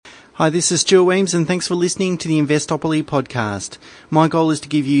Hi, this is Stuart Weems, and thanks for listening to the Investopoly podcast. My goal is to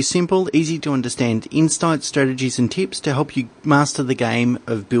give you simple, easy to understand insights, strategies and tips to help you master the game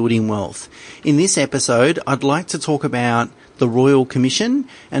of building wealth. In this episode, I'd like to talk about the Royal Commission,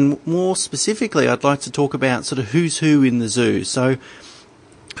 and more specifically, I'd like to talk about sort of who's who in the zoo. So,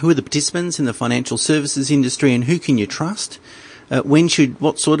 who are the participants in the financial services industry and who can you trust?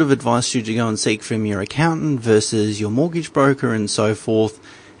 What sort of advice should you go and seek from your accountant versus your mortgage broker and so forth?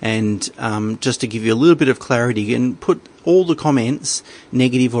 And just to give you a little bit of clarity and put all the comments,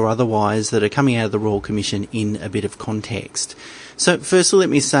 negative or otherwise, that are coming out of the Royal Commission in a bit of context. So firstly, let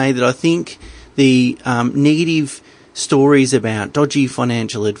me say that I think the negative stories about dodgy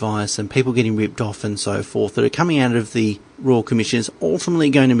financial advice and people getting ripped off and so forth that are coming out of the Royal Commission is ultimately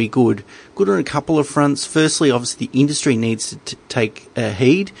going to be good. Good on a couple of fronts. Firstly, obviously, the industry needs to take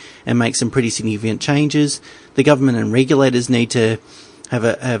heed and make some pretty significant changes. The government and regulators need to have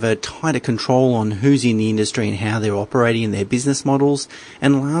a tighter control on who's in the industry and how they're operating in their business models.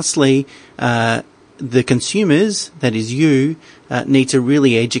 And lastly, the consumers, that is you, need to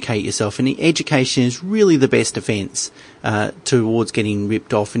really educate yourself. And education is really the best defence towards getting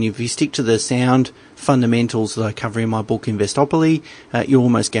ripped off. And if you stick to the sound fundamentals that I cover in my book, Investopoly, you're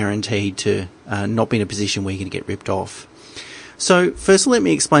almost guaranteed to not be in a position where you're going to get ripped off. So first, let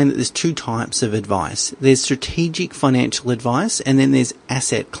me explain that there's two types of advice. There's strategic financial advice, and then there's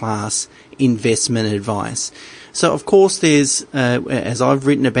asset class investment advice. So of course there's, as I've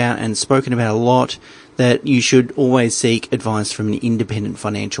written about and spoken about a lot, that you should always seek advice from an independent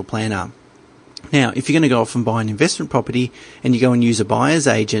financial planner. Now, if you're going to go off and buy an investment property and you go and use a buyer's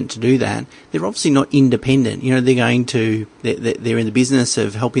agent to do that, they're obviously not independent. You know, they're in the business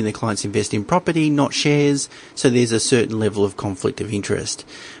of helping their clients invest in property, not shares. So there's a certain level of conflict of interest.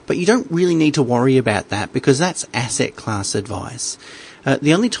 But you don't really need to worry about that because that's asset class advice.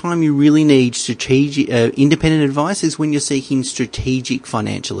 The only time you really need strategic, independent advice is when you're seeking strategic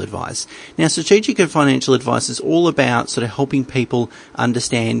financial advice. Now, strategic financial advice is all about sort of helping people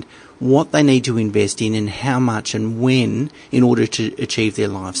understand what they need to invest in and how much and when in order to achieve their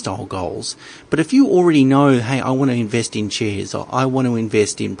lifestyle goals. But if you already know, hey, I want to invest in shares or I want to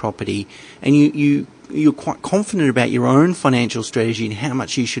invest in property, and you're quite confident about your own financial strategy and how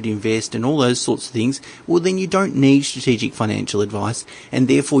much you should invest and all those sorts of things, well, then you don't need strategic financial advice, and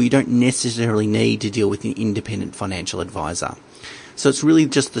therefore you don't necessarily need to deal with an independent financial advisor. So it's really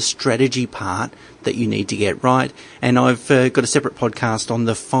just the strategy part that you need to get right. And I've got a separate podcast on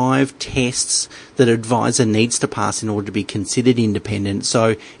the 5 tests that an advisor needs to pass in order to be considered independent.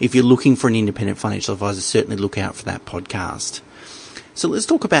 So if you're looking for an independent financial advisor, certainly look out for that podcast. So let's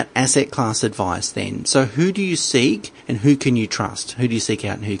talk about asset class advice then. So who do you seek and who can you trust? Who do you seek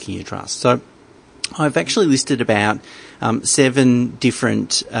out and who can you trust? So I've actually listed about 7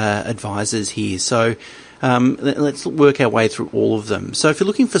 different advisors here. So let's work our way through all of them. So if you're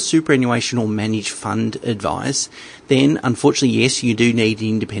looking for superannuation or managed fund advice, then unfortunately, yes, you do need an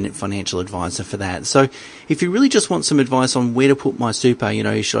independent financial advisor for that. So if you really just want some advice on where to put my super, you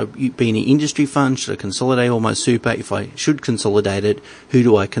know, should I be in an industry fund? Should I consolidate all my super? If I should consolidate it, who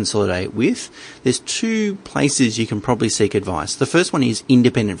do I consolidate with? There's 2 places you can probably seek advice. The first one is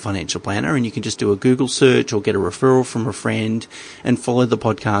independent financial planner, and you can just do a Google search or get a referral from a friend and follow the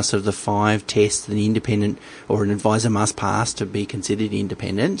podcast of the 5 tests that an independent or an advisor must pass to be considered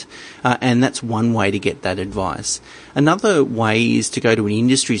independent. And that's one way to get that advice. Another way is to go to an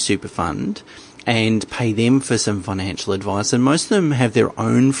industry super fund and pay them for some financial advice. And most of them have their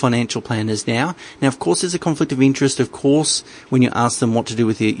own financial planners now. Now, of course, there's a conflict of interest. Of course, when you ask them what to do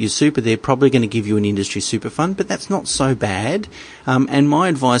with your super, they're probably going to give you an industry super fund, but that's not so bad. And my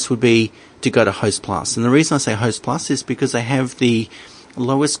advice would be to go to Hostplus. And the reason I say Hostplus is because they have the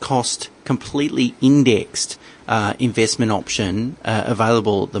lowest cost, completely indexed investment option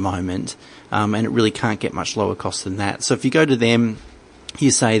available at the moment, and it really can't get much lower cost than that. So if you go to them, you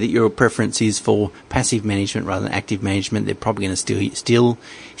say that your preference is for passive management rather than active management, they're probably going to still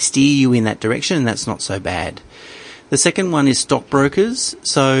steer you in that direction, and that's not so bad. The second one is stockbrokers.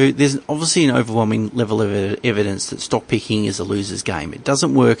 So there's obviously an overwhelming level of evidence that stock picking is a loser's game. It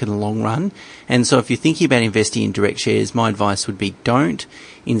doesn't work in the long run. And so if you're thinking about investing in direct shares, my advice would be don't.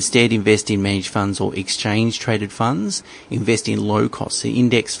 Instead, invest in managed funds or exchange-traded funds. Invest in low-cost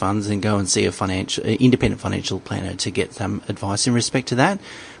index funds and go and see a independent financial planner to get some advice in respect to that.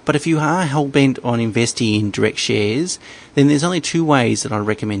 But if you are hell-bent on investing in direct shares, then there's only 2 ways that I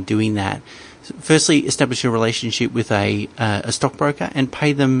recommend doing that. Firstly, establish a relationship with a stockbroker and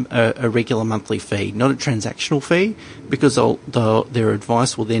pay them a regular monthly fee, not a transactional fee, because their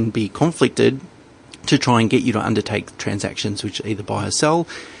advice will then be conflicted to try and get you to undertake transactions which either buy or sell.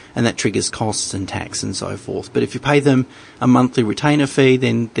 and that triggers costs and tax and so forth. But if you pay them a monthly retainer fee,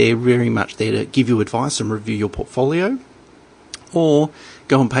 then they're very much there to give you advice and review your portfolio, or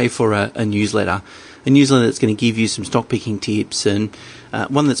go and pay for a newsletter that's going to give you some stock picking tips, and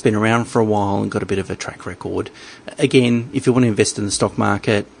one that's been around for a while and got a bit of a track record. Again, if you want to invest in the stock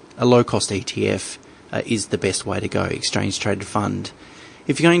market, a low-cost ETF is the best way to go, exchange-traded fund.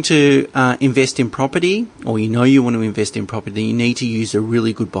 If you're going to invest in property, or you want to invest in property, then you need to use a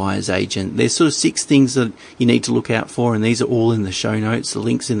really good buyer's agent. There's sort of 6 things that you need to look out for, and these are all in the show notes, the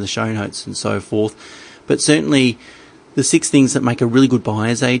links in the show notes and so forth. But certainly the 6 things that make a really good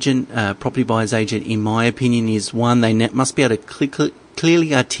buyer's agent, property buyer's agent, in my opinion, is one, they must be able to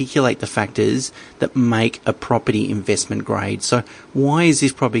clearly articulate the factors that make a property investment grade. So why is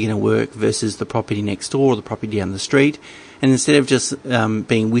this property going to work versus the property next door or the property down the street? And instead of just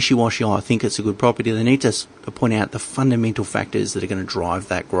being wishy-washy, I think it's a good property, they need to point out the fundamental factors that are going to drive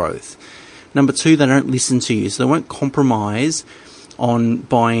that growth. Number 2, they don't listen to you, so they won't compromise on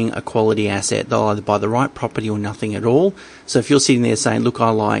buying a quality asset. They'll either buy the right property or nothing at all. So if you're sitting there saying, look,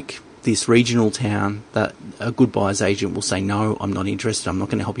 I like this regional town, that a good buyer's agent will say, no, I'm not interested. I'm not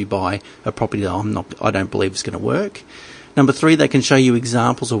going to help you buy a property that I don't believe is going to work. Number 3, they can show you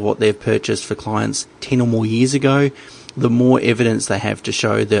examples of what they've purchased for clients 10 or more years ago. The more evidence they have to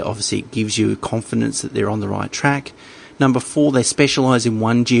show that, obviously it gives you confidence that they're on the right track. Number 4, they specialise in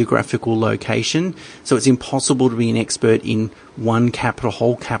one geographical location, so it's impossible to be an expert in one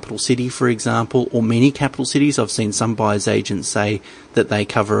whole capital city, for example, or many capital cities. I've seen some buyers agents say that they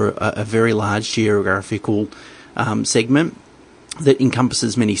cover a very large geographical segment that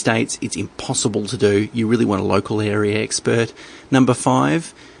encompasses many states. It's impossible to do. You really want a local area expert. Number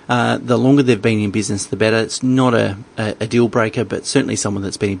 5, the longer they've been in business, the better. It's not a deal breaker, but certainly someone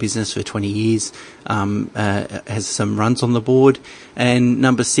that's been in business for 20 years has some runs on the board. And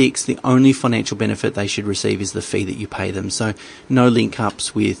number 6, the only financial benefit they should receive is the fee that you pay them. So no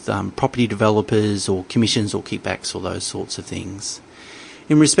link-ups with property developers or commissions or kickbacks or those sorts of things.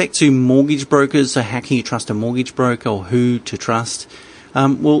 In respect to mortgage brokers, so how can you trust a mortgage broker or who to trust?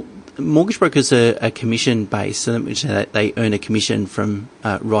 Mortgage brokers are commission-based, which they earn a commission from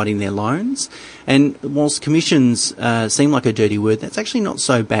writing their loans. And whilst commissions seem like a dirty word, that's actually not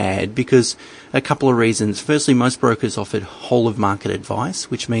so bad, because a couple of reasons. Firstly, most brokers offer whole-of-market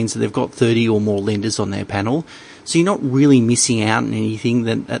advice, which means that they've got 30 or more lenders on their panel. So you're not really missing out on anything.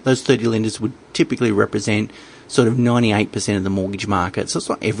 That those 30 lenders would typically represent sort of 98% of the mortgage market. So it's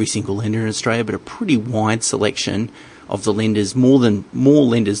not every single lender in Australia, but a pretty wide selection of the lenders, more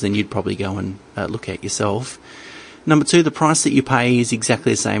lenders than you'd probably go and look at yourself. Number 2, the price that you pay is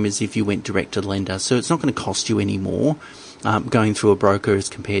exactly the same as if you went direct to the lender, so it's not going to cost you any more going through a broker as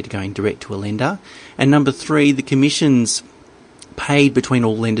compared to going direct to a lender. And number 3, the commissions paid between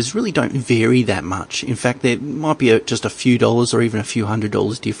all lenders really don't vary that much. In fact, there might be just a few dollars or even a few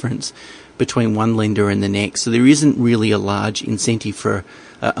 $100 difference between one lender and the next, so there isn't really a large incentive for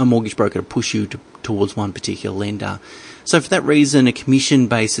a mortgage broker to push you towards one particular lender. So for that reason, a commission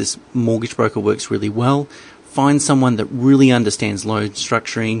basis mortgage broker works really well. Find someone that really understands loan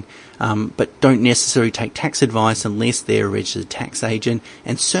structuring, but don't necessarily take tax advice unless they're a registered tax agent,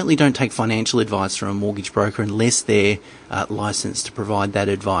 and certainly don't take financial advice from a mortgage broker unless they're licensed to provide that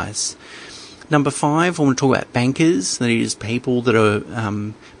advice. Number 5, I want to talk about bankers. That is, people that are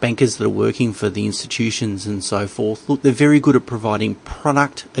bankers that are working for the institutions and so forth. Look, they're very good at providing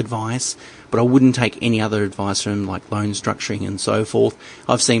product advice, but I wouldn't take any other advice from them, like loan structuring and so forth.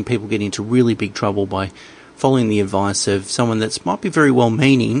 I've seen people get into really big trouble by following the advice of someone that might be very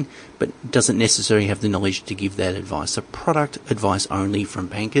well-meaning, but doesn't necessarily have the knowledge to give that advice. So product advice only from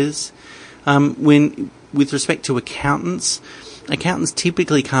bankers. With respect to accountants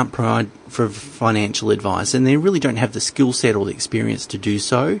typically can't provide for financial advice, and they really don't have the skill set or the experience to do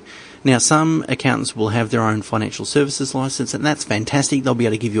so. Now, some accountants will have their own financial services license, and that's fantastic. They'll be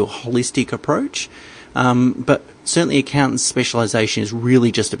able to give you a holistic approach. But certainly accountants' specialisation is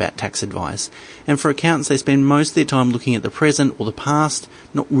really just about tax advice. And for accountants, they spend most of their time looking at the present or the past,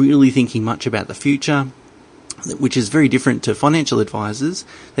 not really thinking much about the future, which is very different to financial advisors.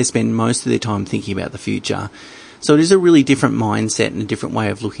 They spend most of their time thinking about the future. So it is a really different mindset and a different way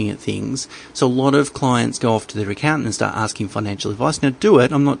of looking at things. So a lot of clients go off to their accountant and start asking financial advice. Now, do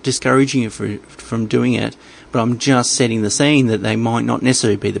it. I'm not discouraging you from doing it, but I'm just setting the scene that they might not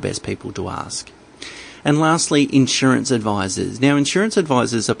necessarily be the best people to ask. And lastly, insurance advisors. Now, insurance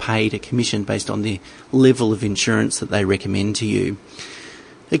advisors are paid a commission based on the level of insurance that they recommend to you.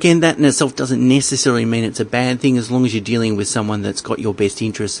 Again, that in itself doesn't necessarily mean it's a bad thing, as long as you're dealing with someone that's got your best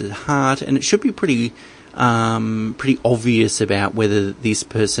interests at heart, and it should be pretty pretty obvious about whether this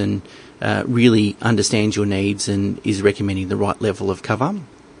person really understands your needs and is recommending the right level of cover.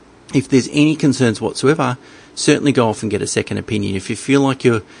 If there's any concerns whatsoever, certainly go off and get a second opinion. If you feel like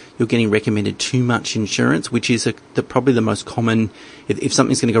you're getting recommended too much insurance, which is probably the most common, if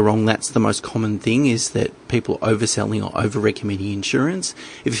something's going to go wrong, that's the most common thing, is that people are overselling or over-recommending insurance.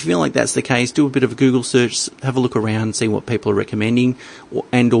 If you feel like that's the case, do a bit of a Google search, have a look around, see what people are recommending,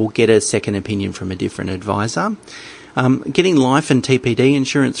 or get a second opinion from a different advisor. Getting life and TPD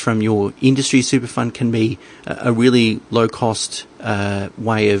insurance from your industry super fund can be a really low cost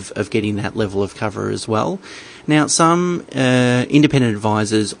way of getting that level of cover as well. Now, some independent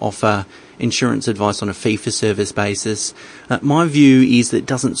advisors offer insurance advice on a fee-for-service basis. My view is that it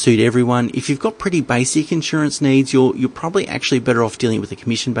doesn't suit everyone. If you've got pretty basic insurance needs, you're probably actually better off dealing with a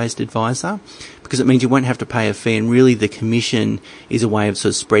commission-based advisor, because it means you won't have to pay a fee, and really the commission is a way of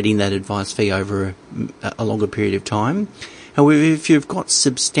sort of spreading that advice fee over a longer period of time. However, if you've got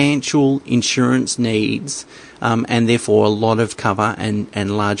substantial insurance needs and therefore a lot of cover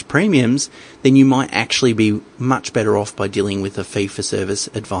and large premiums, then you might actually be much better off by dealing with a fee-for-service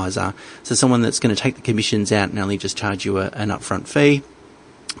advisor. So someone that's going to take the commissions out and only just charge you an upfront fee,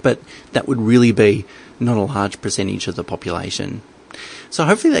 but that would really be not a large percentage of the population. So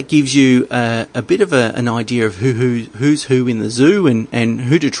hopefully that gives you a bit of an idea of who's who in the zoo and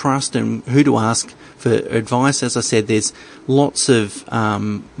who to trust and who to ask for advice. As I said, there's lots of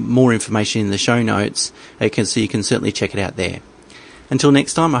more information in the show notes, so you can certainly check it out there. Until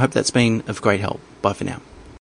next time, I hope that's been of great help. Bye for now.